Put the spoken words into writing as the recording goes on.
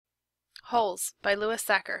Holes by Louis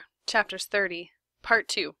Sachar, Chapters 30, Part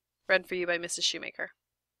 2, read for you by Mrs. Shoemaker.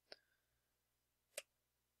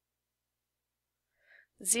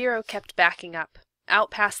 Zero kept backing up,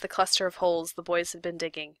 out past the cluster of holes the boys had been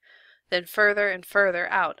digging, then further and further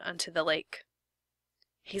out onto the lake.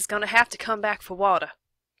 "He's going to have to come back for water,"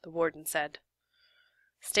 the warden said.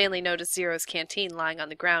 Stanley noticed Zero's canteen lying on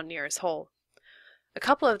the ground near his hole. A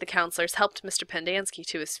couple of the counselors helped Mr. Pendanski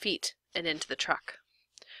to his feet and into the truck.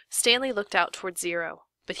 Stanley looked out toward Zero,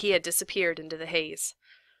 but he had disappeared into the haze.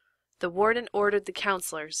 The warden ordered the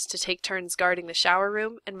counselors to take turns guarding the shower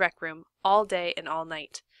room and rec room all day and all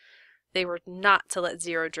night. They were not to let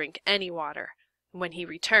Zero drink any water, and when he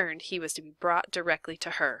returned he was to be brought directly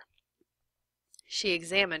to her. She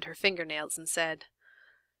examined her fingernails and said,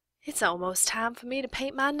 "It's almost time for me to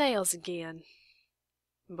paint my nails again."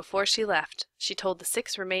 And before she left, she told the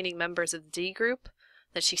 6 remaining members of the D group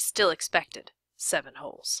that she still expected 7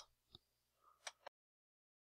 holes.